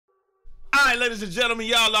Alright, ladies and gentlemen,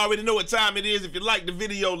 y'all already know what time it is. If you like the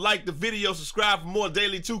video, subscribe for more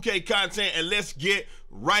daily 2K content, and let's get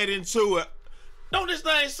right into it. Don't this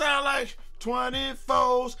thing sound like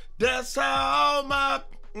 24s? That's how my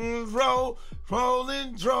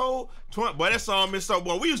rolling dro. Boy, that song is so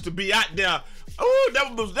boy. We used to be out there. Oh,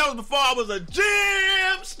 that was before I was a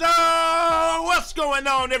gym star. What's going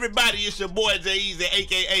on, everybody? It's your boy Eazy,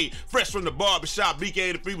 aka Fresh from the Barbershop,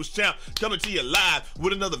 BK the People's Champ, coming to you live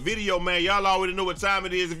with another video, man. Y'all already know what time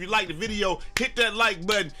it is. If you like the video, hit that like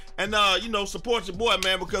button and you know, support your boy,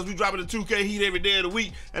 man, because we dropping the 2K heat every day of the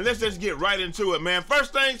week. And let's just get right into it, man.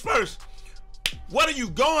 First things first, what are you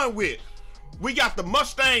going with? We got the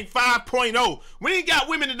Mustang 5.0. We ain't got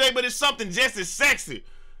women today, but it's something just as sexy.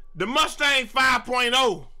 The Mustang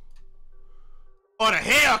 5.0 or the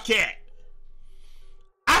Hellcat.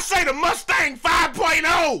 I say the Mustang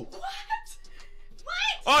 5.0. What?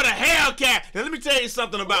 Or the Hellcat. Now let me tell you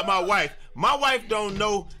something about my wife. My wife don't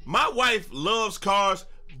know. My wife loves cars.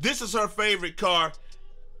 This is her favorite car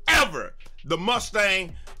ever. The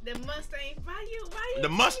Mustang. The Mustang. Why you the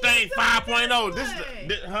Mustang 5.0. This is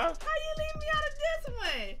huh? How you leave me out of this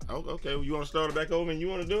one? Oh, okay. Well, you want to start it back over and you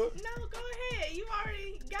want to do it? No, go ahead. You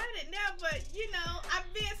already got it now, but you know,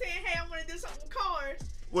 I've been saying, hey, I want to do something with cars.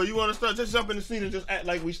 Well, you want to start? Just jump in the seat and just act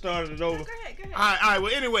like we started it over. No, go ahead, go ahead. All right.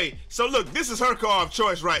 Well, anyway, so look, this is her car of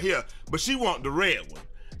choice right here, but she want the red one.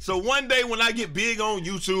 So one day when I get big on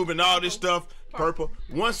YouTube and all this stuff, purple.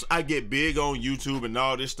 Once I get big on YouTube and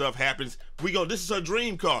all this stuff happens, this is her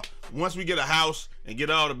dream car. Once we get a house and get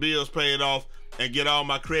all the bills paid off and get all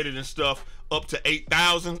my credit and stuff up to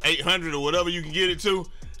 8,800 or whatever you can get it to,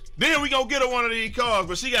 then we gonna get her one of these cars.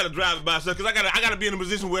 But she gotta drive it by herself, because I gotta be in a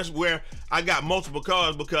position where I got multiple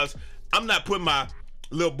cars, because I'm not putting my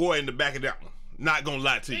little boy in the back of that one. Not gonna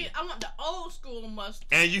lie to you. I want the old school Mustang.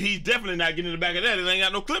 And he's definitely not getting in the back of that. It ain't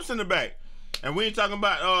got no clips in the back. And we ain't talking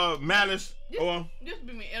about malice. This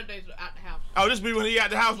be when Elder's out the house. Oh, this be when he out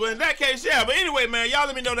the house. Well, in that case, yeah. But anyway, man, y'all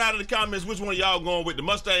let me know down in the comments which one y'all going with, the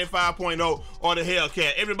Mustang 5.0 or the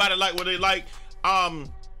Hellcat. Everybody like what they like.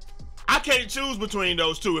 I can't choose between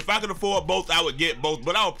those two. If I could afford both, I would get both.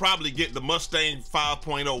 But I would probably get the Mustang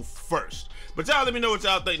 5.0 first. But y'all let me know what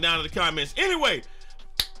y'all think down in the comments. Anyway,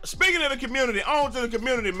 speaking of the community, on to the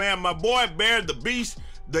community, man. My boy Beardabeast,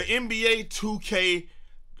 the NBA 2K,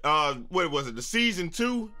 what was it? The season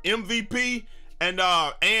 2 MVP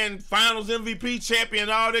and finals MVP champion,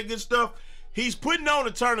 all that good stuff. He's putting on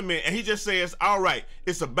a tournament, and he just says, "All right,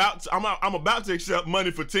 it's about. I'm about to accept money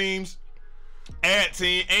for teams, add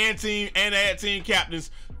team captains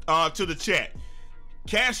to the chat.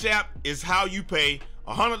 Cash App is how you pay.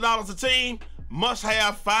 $100 a team. Must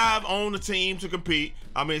have 5 on the team to compete.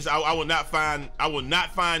 I mean, I will not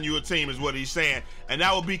find you a team," is what he's saying, and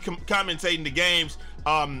I will be commentating the games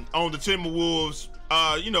on the Timberwolves,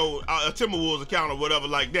 a Timberwolves account or whatever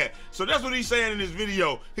like that. So that's what he's saying in this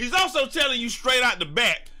video. He's also telling you straight out the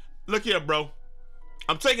back, look here, bro,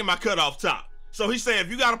 I'm taking my cut off top. So he said, if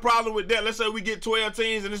you got a problem with that, let's say we get 12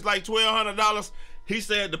 teams and it's like $1,200. He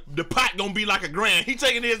said the pot gonna be like $1,000. He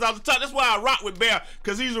taking his off the top. That's why I rock with Bear,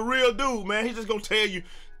 cause he's a real dude, man. He's just gonna tell you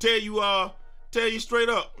straight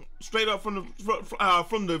up from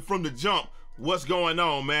the jump what's going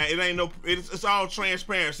on, man. It ain't no, it's all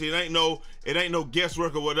transparency. It ain't no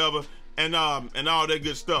guesswork or whatever, and all that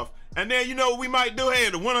good stuff. And then, you know what we might do? Hey,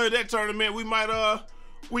 the winner of that tournament, we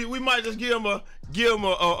might just give him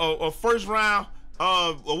a first round,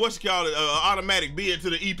 what's it called, automatic bid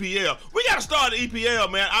to the EPL. We gotta start the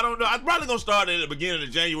EPL, man. I don't know. I'm probably gonna start it at the beginning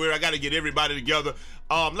of January. I gotta get everybody together.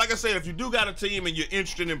 Like I said, if you do got a team and you're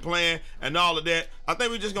interested in playing and all of that, I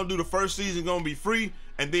think we're just gonna do the first season gonna be free,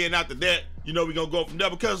 and then after that, you know, we're gonna go from there,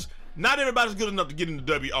 because not everybody's good enough to get into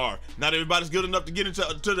WR. Not everybody's good enough to get into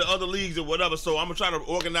the other leagues or whatever. So I'm gonna try to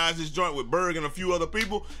organize this joint with Berg and a few other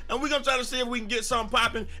people, and we're gonna try to see if we can get something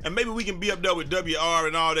popping, and maybe we can be up there with WR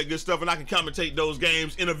and all that good stuff, and I can commentate those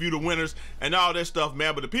games, interview the winners, and all that stuff,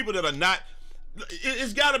 man. But the people that are not,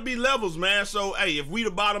 it's got to be levels, man. So hey, if we the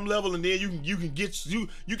bottom level, and then you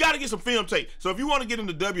got to get some film tape. So if you want to get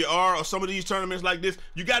into WR or some of these tournaments like this,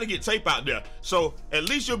 you got to get tape out there. So at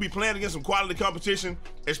least you'll be playing against some quality competition,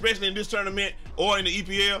 especially in this tournament or in the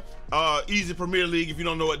EPL, Eazy Premier League, if you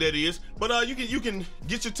don't know what that is. But you can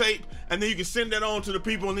get your tape, and then you can send that on to the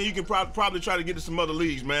people, and then you can probably try to get to some other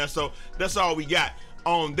leagues, man. So that's all we got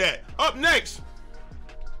on that. Up next,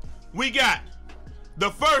 we got the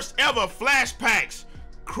first ever flash packs.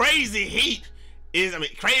 Crazy heat in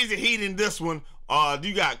this one.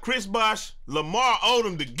 You got Chris Bosh, Lamar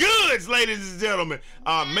Odom, the goods, ladies and gentlemen,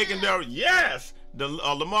 making their, yes, the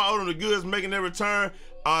Lamar Odom, the goods, making their return.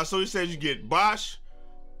 So he says you get Bosh,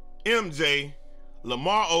 MJ,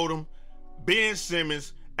 Lamar Odom, Ben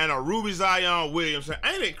Simmons, and a Ruby Zion Williamson.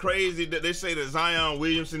 Ain't it crazy that they say that Zion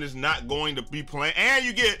Williamson is not going to be playing? And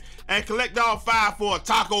you get and collect all 5 for a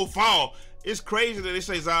Taco Fall. It's crazy that they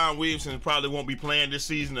say Zion Williamson probably won't be playing this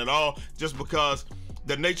season at all, just because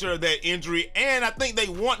the nature of that injury. And I think they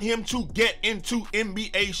want him to get into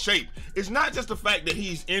NBA shape. It's not just the fact that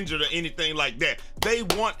he's injured or anything like that. They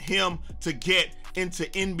want him to get into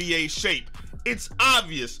NBA shape. It's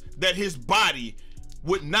obvious that his body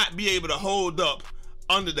would not be able to hold up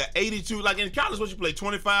under the 82. Like in college, what you play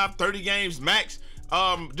 25, 30 games max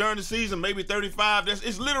during the season, maybe 35.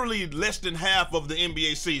 It's literally less than half of the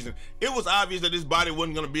NBA season. It was obvious that his body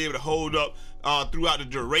wasn't going to be able to hold up throughout the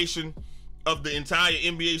duration of the entire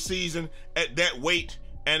NBA season at that weight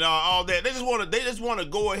and all that. They just want to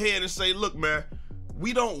go ahead and say, look, man,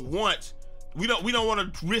 we don't want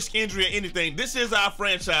to risk injury or anything. This is our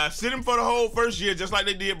franchise. Sit him for the whole first year, just like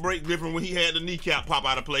they did Blake Griffin when he had the kneecap pop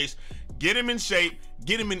out of place. Get him in shape,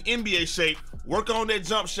 get him in NBA shape, work on that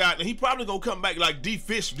jump shot, and he probably gonna come back like D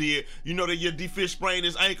Fish did. You know that your D Fish sprained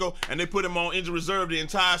his ankle and they put him on injury reserve the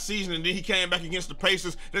entire season, and then he came back against the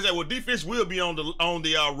Pacers. They said, well, D Fish will be on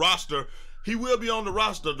the roster. He will be on the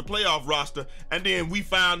roster, the playoff roster. And then we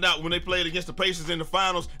found out when they played against the Pacers in the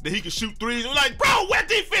finals that he could shoot threes. And we're like, bro, where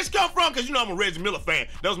D-Fish come from? Because you know I'm a Reggie Miller fan.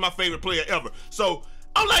 That was my favorite player ever. So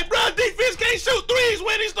I'm like, bro, D-Fish can't shoot threes.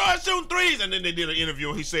 When he started shooting threes? And then they did an interview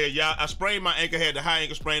and he said, yeah, I sprained my ankle, had the high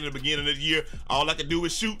ankle sprain in the beginning of the year. All I could do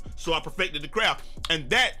was shoot, so I perfected the craft. And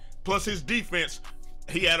that, plus his defense,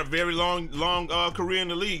 he had a very long career in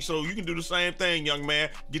the league. So you can do the same thing, young man.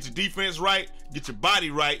 Get your defense right, get your body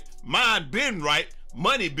right, mind been right,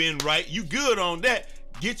 money been right. You good on that.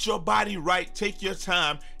 Get your body right, take your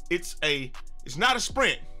time. It's not a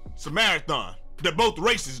sprint, it's a marathon. They're both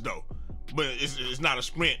races though, but it's not a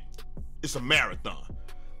sprint, it's a marathon.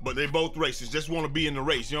 But they both races. Just want to be in the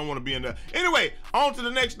race. You don't want to be in the... Anyway, on to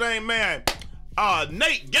the next thing, man.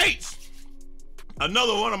 Nate Gates,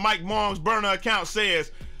 another one of Mike Mom's burner accounts,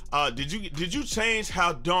 says, did you change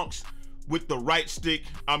how dunks with the right stick?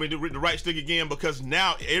 I mean, the right stick again, because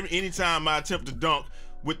now anytime I attempt to dunk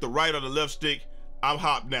with the right or the left stick, I'm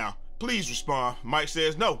hopped now. Please respond. Mike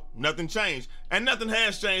says, no, nothing changed. And nothing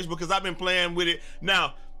has changed because I've been playing with it.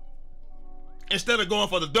 Now, instead of going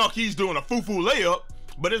for the dunk, he's doing a foo-foo layup,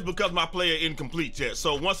 but it's because my player isn't complete yet.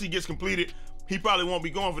 So once he gets completed, he probably won't be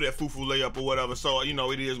going for that foo-foo layup or whatever. So, you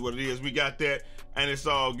know, it is what it is. We got that, and it's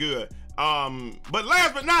all good. But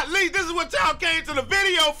last but not least, this is what y'all came to the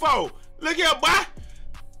video for. Look here, boy.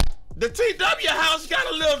 The TW house got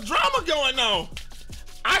a little drama going on.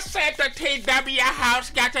 I said the TW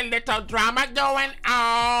house got a little drama going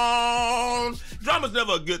on. Drama's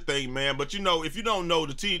never a good thing, man. But you know, if you don't know,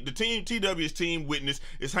 the TW's team witness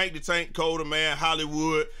is Hank the Tank, Coda, man,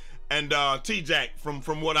 Hollywood, and T-Jack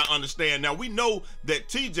from what I understand. Now we know that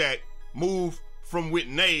T-Jack moved from with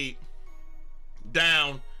Nade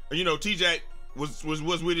down. You know, T-Jack was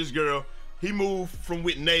with his girl. He moved from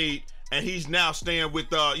with Nade, and he's now staying with,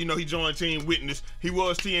 you know, he joined Team Witness. He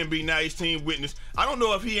was TMB, now he's Team Witness. I don't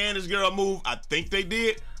know if he and his girl moved. I think they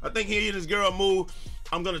did. I think he and his girl moved.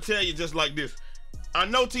 I'm gonna tell you just like this. I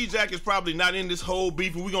know T-Jack is probably not in this whole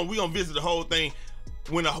beef, and we're gonna visit the whole thing.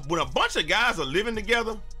 When a bunch of guys are living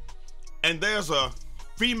together, and there's a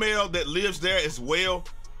female that lives there as well,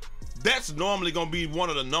 that's normally gonna be one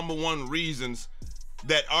of the #1 reasons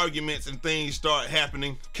that arguments and things start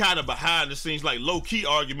happening kind of behind the scenes, like low-key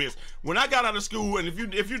arguments. When I got out of school, and if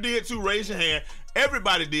you did too, raise your hand.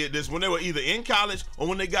 Everybody did this when they were either in college or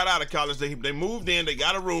when they got out of college. They moved in, they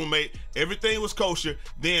got a roommate, everything was kosher.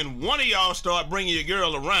 Then one of y'all start bringing your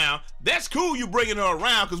girl around. That's cool, you bringing her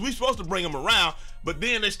around, because we supposed to bring them around, but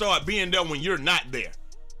then they start being there when you're not there.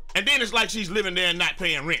 And then it's like she's living there and not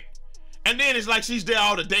paying rent. And then it's like she's there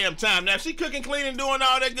all the damn time. Now, if she cooking, cleaning, doing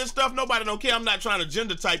all that good stuff, nobody don't care. I'm not trying to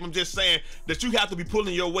gender type. I'm just saying that you have to be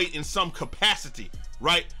pulling your weight in some capacity,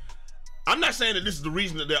 right? I'm not saying that this is the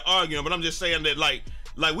reason that they're arguing, but I'm just saying that like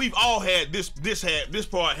we've all had this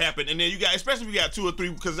part happen, and then you got, especially if you got 2 or 3,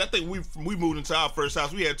 because I think we moved into our first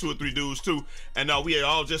house, we had 2 or 3 dudes too, and we had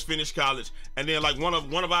all just finished college, and then like one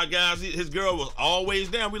of our guys, his girl was always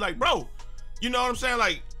down. We like, bro, you know what I'm saying?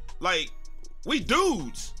 Like we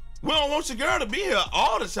dudes. We don't want your girl to be here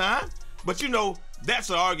all the time. But you know,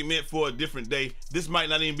 that's an argument for a different day. This might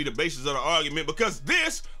not even be the basis of the argument, because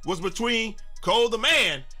this was between Cole the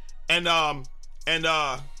Man and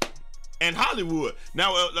Hollywood.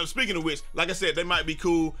 Now, speaking of which, like I said, they might be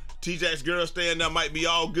cool. T-Jack's girl staying there might be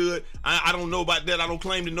all good. I don't know about that. I don't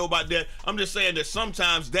claim to know about that. I'm just saying that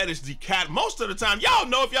sometimes that is the most of the time. Y'all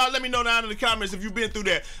know, if y'all let me know down in the comments if you've been through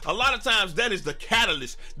that. A lot of times that is the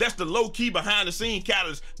catalyst. That's the low-key behind-the-scene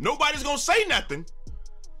catalyst. Nobody's gonna say nothing,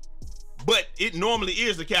 but it normally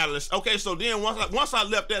is the catalyst. Okay, so then once I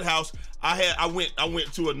left that house, I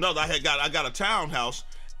went to another. I got a townhouse,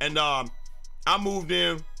 and I moved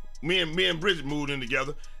in. Me and Bridget moved in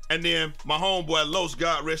together, and then my homeboy Los,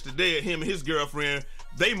 God rest his dead, him and his girlfriend,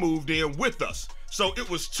 they moved in with us. So it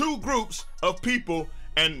was two groups of people,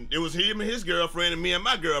 and it was him and his girlfriend and me and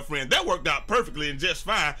my girlfriend. That worked out perfectly and just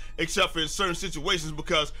fine, except for in certain situations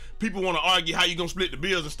because people want to argue how you gonna split the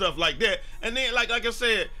bills and stuff like that. And then, like I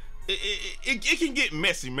said, it can get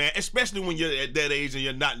messy, man, especially when you're at that age and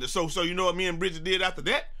you're not. So you know what me and Bridget did after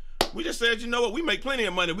that? We just said, you know what, we make plenty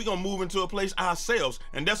of money. We're going to move into a place ourselves.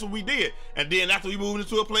 And that's what we did. And then after we moved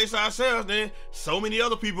into a place ourselves, then so many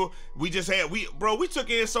other people, we took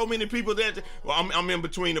in so many people that, well, I'm in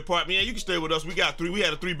between the apartment. Yeah, you can stay with us. We had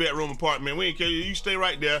a 3-bedroom apartment. We ain't care. You stay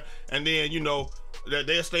right there. And then, you know,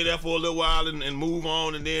 they'll stay there for a little while and move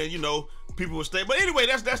on. And then, you know, people will stay. But anyway,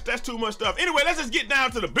 that's too much stuff. Anyway, let's just get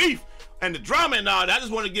down to the beef and the drama and all that. I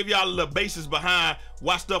just want to give y'all a little basis behind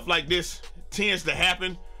why stuff like this tends to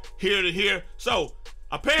happen. Here to here. So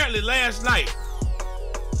apparently last night,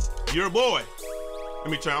 your boy,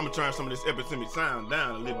 I'm gonna turn some of this epidemic sound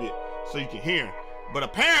down a little bit so you can hear him. But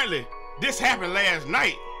apparently this happened last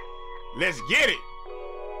night. Let's get it.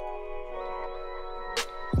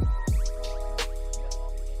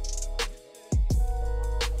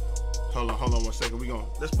 Hold on 1 second.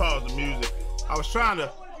 Let's pause the music. I was trying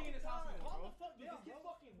to.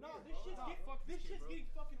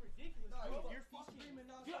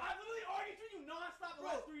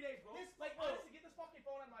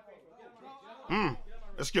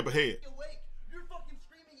 Let's skip ahead. You're fucking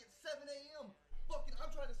screaming at 7 a.m. Fucking,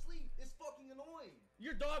 I'm trying to sleep. It's fucking annoying.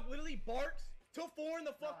 Your dog literally barks till 4 in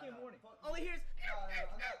the fucking morning. All he hears.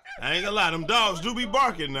 I ain't gonna lie, them dogs do be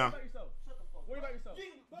barking now. Worry about yourself.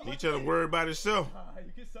 Each other worry about itself.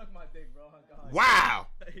 You can suck my dick, bro. God. Wow.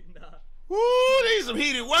 Nah. Woo, these some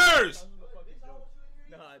heated words.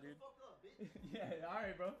 Nah, dude. Yeah, all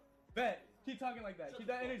right, bro. Bet. Keep talking like that. Keep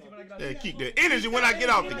that energy when I get out. Yeah, keep that energy when I get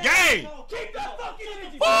off the game. Keep that fucking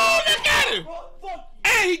energy. Oh, look at him.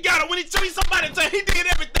 And he got it when he told somebody to he did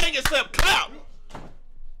everything except clap.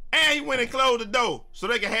 And he went and closed the door so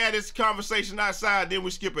they can have this conversation outside. Then we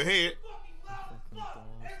skip ahead.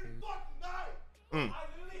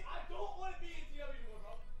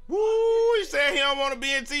 Woo, he said he don't want to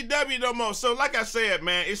be in TW no more. So like I said,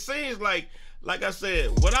 man, it seems like I said,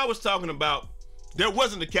 what I was talking about, there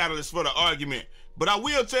wasn't a catalyst for the argument. But I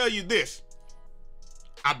will tell you this.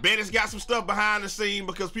 I bet it's got some stuff behind the scene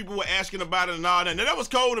because people were asking about it and all that. Now that was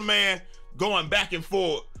Colder Man going back and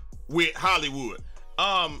forth with Hollywood.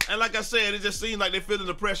 And like I said, it just seems like they're feeling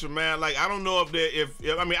the pressure, man. Like, I don't know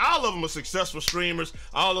if I mean, all of them are successful streamers.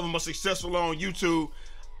 All of them are successful on YouTube.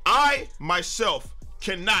 I, myself,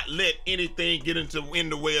 cannot let anything get in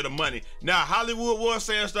the way of the money. Now, Hollywood was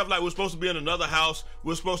saying stuff like, we're supposed to be in another house,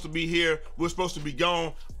 we're supposed to be here, we're supposed to be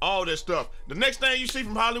gone, all that stuff. The next thing you see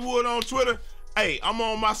from Hollywood on Twitter, hey, I'm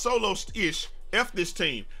on my solo-ish, F this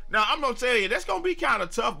team. Now, I'm gonna tell you, that's gonna be kind of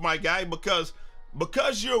tough, my guy, because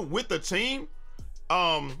you're with the team,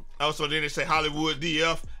 also then they say Hollywood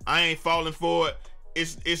DF, I ain't falling for it,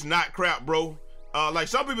 it's not crap, bro. Like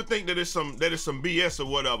some people think that it's some BS or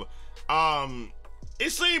whatever. It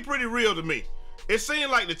seemed pretty real to me. It seemed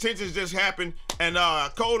like the tensions just happened, and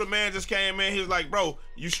Colder Man just came in. He was like, bro,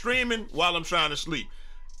 you streaming while I'm trying to sleep.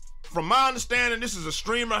 From my understanding, this is a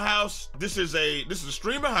streamer house. This is a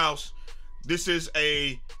streamer house. This is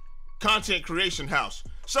a content creation house.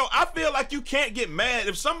 So I feel like you can't get mad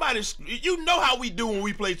if somebody's, you know how we do when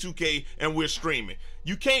we play 2K and we're streaming.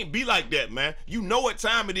 You can't be like that, man. You know what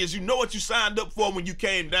time it is. You know what you signed up for when you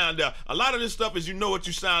came down there. A lot of this stuff is you know what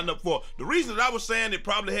you signed up for. The reason that I was saying it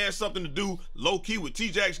probably has something to do low-key with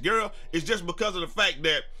T-Jack's girl is just because of the fact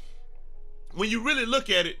that when you really look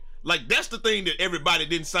at it, like that's the thing that everybody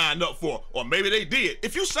didn't sign up for. Or maybe they did.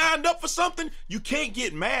 If you signed up for something, you can't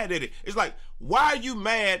get mad at it. It's like, why are you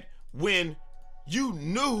mad when you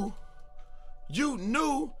knew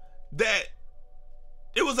that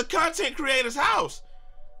it was a content creator's house?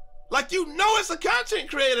 Like, you know it's a content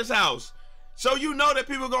creator's house. So you know that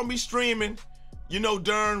people are gonna be streaming, you know,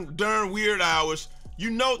 during weird hours. You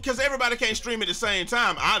know, because everybody can't stream at the same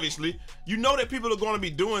time, obviously. You know that people are gonna be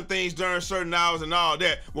doing things during certain hours and all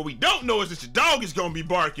that. What we don't know is that your dog is gonna be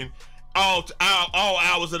barking all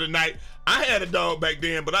hours of the night. I had a dog back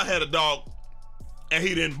then, but I had a dog and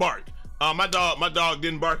he didn't bark. My dog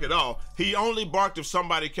didn't bark at all. He only barked if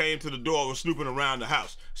somebody came to the door or was snooping around the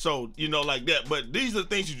house. So, you know, like that. But these are the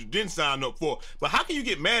things you didn't sign up for. But how can you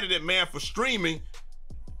get mad at that man for streaming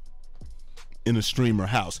in a streamer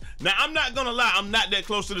house? Now, I'm not gonna lie, I'm not that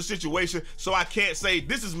close to the situation, so I can't say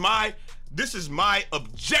this is my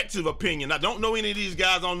objective opinion. I don't know any of these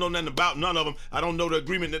guys. I don't know nothing about none of them. I don't know the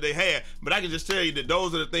agreement that they had, but I can just tell you that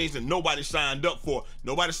those are the things that nobody signed up for.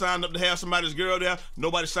 Nobody signed up to have somebody's girl there.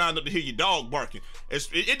 Nobody signed up to hear your dog barking.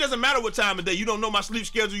 It doesn't matter what time of day. You don't know my sleep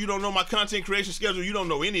schedule. You don't know my content creation schedule. You don't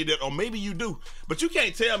know any of that, or maybe you do. But you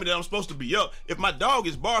can't tell me that I'm supposed to be up. If my dog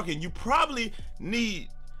is barking, you probably need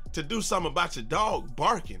to do something about your dog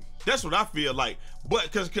barking. That's what I feel like.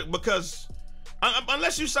 But because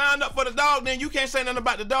unless you signed up for the dog, then you can't say nothing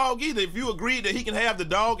about the dog either. If you agreed that he can have the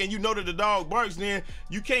dog and you know that the dog barks, then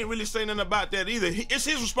you can't really say nothing about that either. It's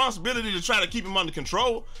his responsibility to try to keep him under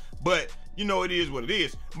control, but you know, it is what it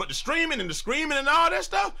is. But the streaming and the screaming and all that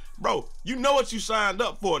stuff, bro, you know what you signed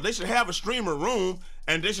up for. They should have a streamer room,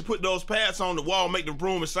 and they should put those pads on the wall, make the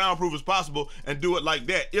room as soundproof as possible, and do it like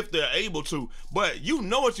that if they're able to. But you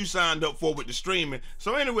know what you signed up for with the streaming.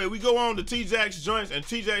 So anyway, we go on to T-Jack's joints, and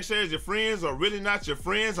T-Jack says your friends are really not your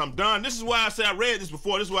friends. I'm done. This is why I said, I read this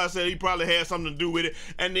before. This is why I said he probably had something to do with it.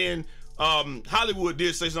 And then Hollywood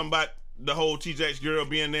did say something about the whole T-Jack's girl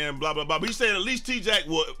being there and blah, blah, blah. But he said at least T-Jack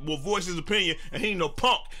will voice his opinion, and he ain't no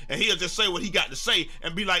punk, and he'll just say what he got to say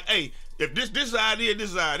and be like, hey, if this is how it is,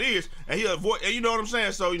 this is how it is, and he'll voice, and you know what I'm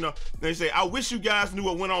saying? So, you know, they say, I wish you guys knew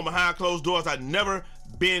what went on behind closed doors. I'd never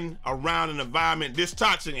been around an environment this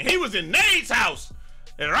toxic. And he was in Nade's house.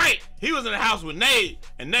 And right, he was in the house with Nade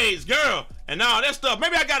and Nade's girl and all that stuff.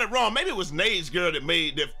 Maybe I got it wrong. Maybe it was Nade's girl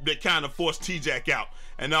that kind of forced T-Jack out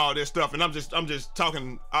and all this stuff. And I'm just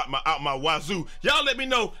talking out my wazoo. Y'all let me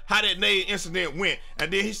know how that Nade incident went.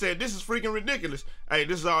 And then he said, this is freaking ridiculous. Hey,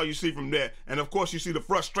 this is all you see from there. And of course you see the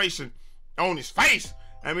frustration on his face.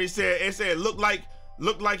 I mean, it said look like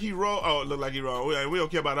he wrong. Oh, look like he wrong. We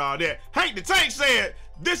don't care about all that. Hank the Tank said,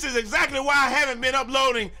 this is exactly why I haven't been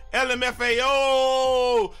uploading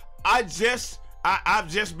LMFAO. I've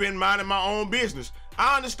just been minding my own business.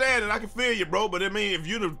 I understand and I can feel you, bro. But I mean, if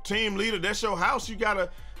you're the team leader, that's your house. You gotta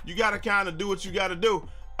kind of do what you gotta do.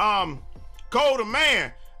 Cole the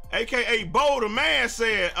Man, aka Bo the Man,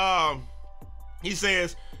 said, he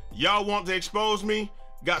says, y'all want to expose me?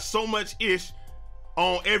 Got so much ish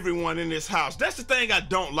on everyone in this house. That's the thing I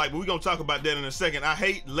don't like, but we're gonna talk about that in a second. I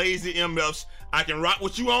hate lazy MFs. I can rock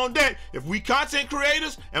with you on that. If we content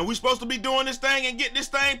creators and we supposed to be doing this thing and get this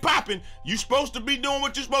thing popping, you supposed to be doing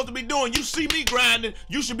what you're supposed to be doing. You see me grinding,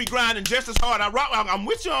 you should be grinding just as hard. I'm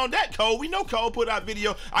with you on that, Cole. We know Cole put out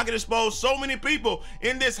video. I can expose so many people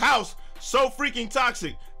in this house. So freaking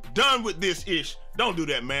toxic. Done with this ish. Don't do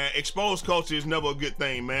that, man. Exposed culture is never a good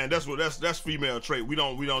thing, man. That's female trait. We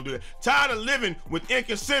don't do that. Tired of living with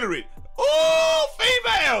inconsiderate. Ooh,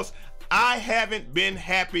 females. I haven't been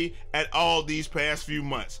happy at all these past few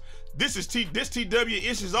months. This TW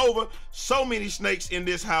ish is over. So many snakes in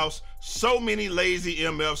this house. So many lazy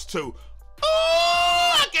MFs too.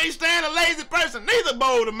 Oh, I can't stand a lazy person. Neither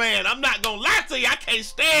Bo the Man. I'm not gonna lie to you. I can't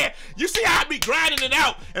stand. You see how I be grinding it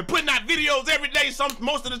out and putting out videos every day.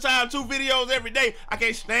 Most of the time, 2 videos every day. I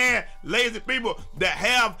can't stand lazy people that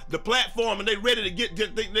have the platform and they ready to get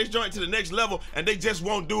this joint to the next level and they just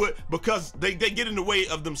won't do it because they get in the way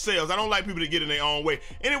of themselves. I don't like people to get in their own way.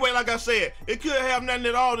 Anyway, like I said, it could have nothing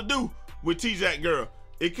at all to do with T-Jack girl.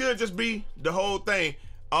 It could just be the whole thing.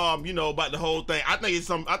 You know, about the whole thing. I think it's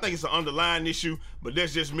an underlying issue, but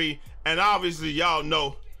that's just me. And obviously y'all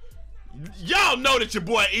know that your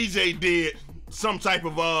boy EJ did some type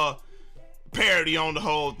of parody on the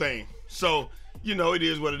whole thing. So, you know, it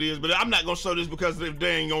is what it is. But I'm not gonna show this because if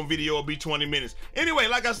they ain't on video, it'll be 20 minutes. Anyway,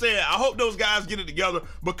 like I said, I hope those guys get it together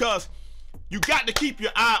because you got to keep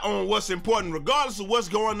your eye on what's important. Regardless of what's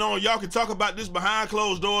going on, y'all can talk about this behind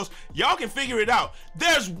closed doors. Y'all can figure it out.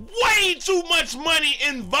 There's way too much money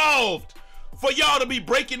involved for y'all to be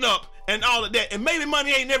breaking up and all of that. And maybe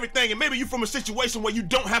money ain't everything. And maybe you're from a situation where you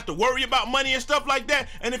don't have to worry about money and stuff like that.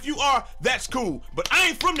 And if you are, that's cool. But I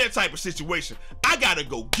ain't from that type of situation. I got to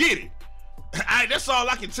go get it. That's all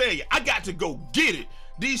I can tell you. I got to go get it.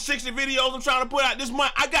 These 60 videos I'm trying to put out this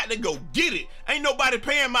month, I got to go get it. Ain't nobody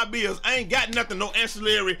paying my bills. I ain't got nothing, no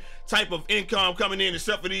ancillary type of income coming in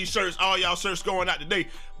except for these shirts, all y'all shirts going out today.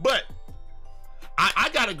 But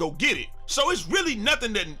I got to go get it. So it's really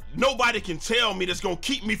nothing that nobody can tell me that's going to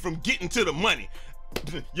keep me from getting to the money.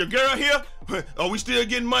 Your girl here, are we still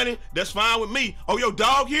getting money? That's fine with me. Oh, your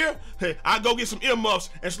dog here? Hey, I'll go get some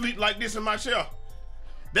earmuffs and sleep like this in my chair.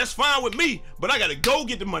 That's fine with me, but I got to go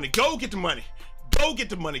get the money. Go get the money. Go get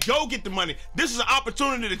the money. Go get the money. This is an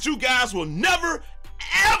opportunity that you guys will never,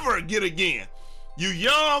 ever get again. You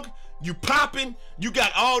young, you popping, you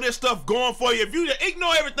got all this stuff going for you. If you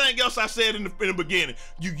ignore everything else I said in the beginning,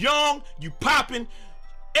 you young, you popping,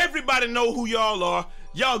 everybody know who y'all are.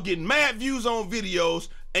 Y'all getting mad views on videos,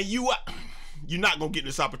 and you're not gonna get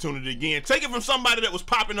this opportunity again. Take it from somebody that was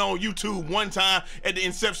popping on YouTube one time at the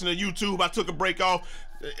inception of YouTube. I took a break off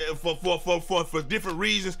for different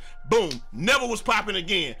reasons. Boom, never was popping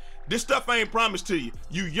again. This stuff ain't promised to you.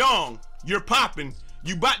 You young, you're popping.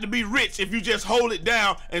 You about to be rich if you just hold it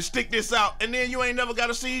down and stick this out, and then you ain't never got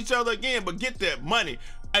to see each other again. But get that money.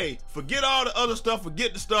 Hey, forget all the other stuff.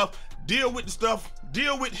 Forget the stuff. Deal with the stuff.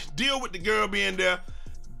 Deal with the girl being there.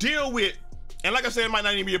 Deal with, and like I said, it might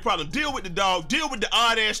not even be a problem. Deal with the dog. Deal with the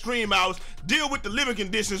odd ass stream hours. Deal with the living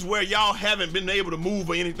conditions where y'all haven't been able to move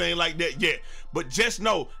or anything like that yet. But just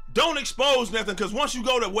know, don't expose nothing, because once you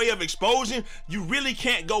go the way of exposing, you really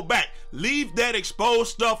can't go back. Leave that exposed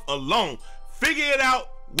stuff alone. Figure it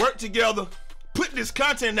out, work together, put this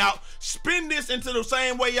content out, spin this into the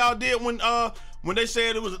same way y'all did when they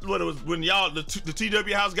said it was when y'all the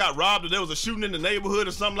TW house got robbed, or there was a shooting in the neighborhood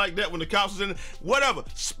or something like that when the cops was in it. Whatever.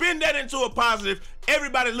 Spin that into a positive.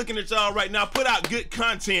 Everybody looking at y'all right now, put out good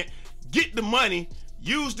content, get the money,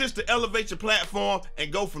 use this to elevate your platform,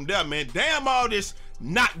 and go from there, man. Damn all this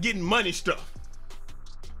not getting money stuff.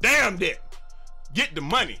 Damn that. Get the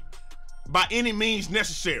money by any means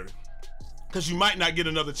necessary, because you might not get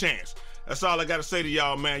another chance. That's all I got to say to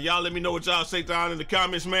y'all, man. Y'all let me know what y'all say down in the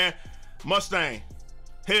comments, man. Mustang,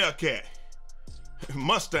 Hellcat,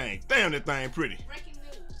 Mustang. Damn, that thing pretty. Breaking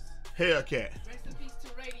news. Hellcat. Rest in peace to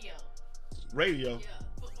Radio. Radio? Yeah,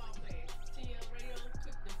 football player. TL Radio,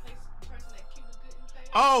 the person that Cuba Gooding played.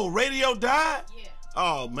 Oh, Radio died? Yeah.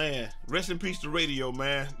 Oh, man. Rest in peace to Radio,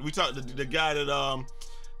 man. We talked to the guy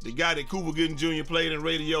that Cuba Gooding Jr. played in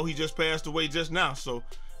Radio. He just passed away just now, so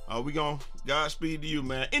we gonna Godspeed to you,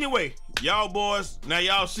 man. Anyway, y'all boys, now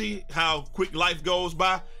y'all see how quick life goes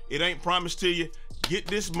by. It ain't promised to you. Get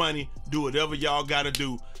this money, do whatever y'all gotta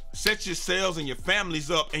do. Set yourselves and your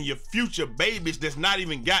families up, and your future babies that's not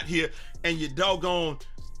even got here, and your doggone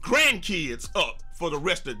grandkids up for the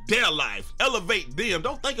rest of their life. Elevate them.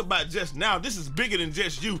 Don't think about just now. This is bigger than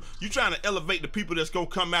just you. You trying to elevate the people that's gonna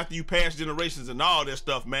come after you, past generations and all that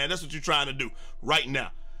stuff, man. That's what you're trying to do right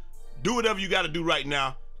now. Do whatever you gotta do right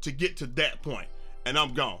now to get to that point. And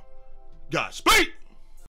I'm gone. Godspeed!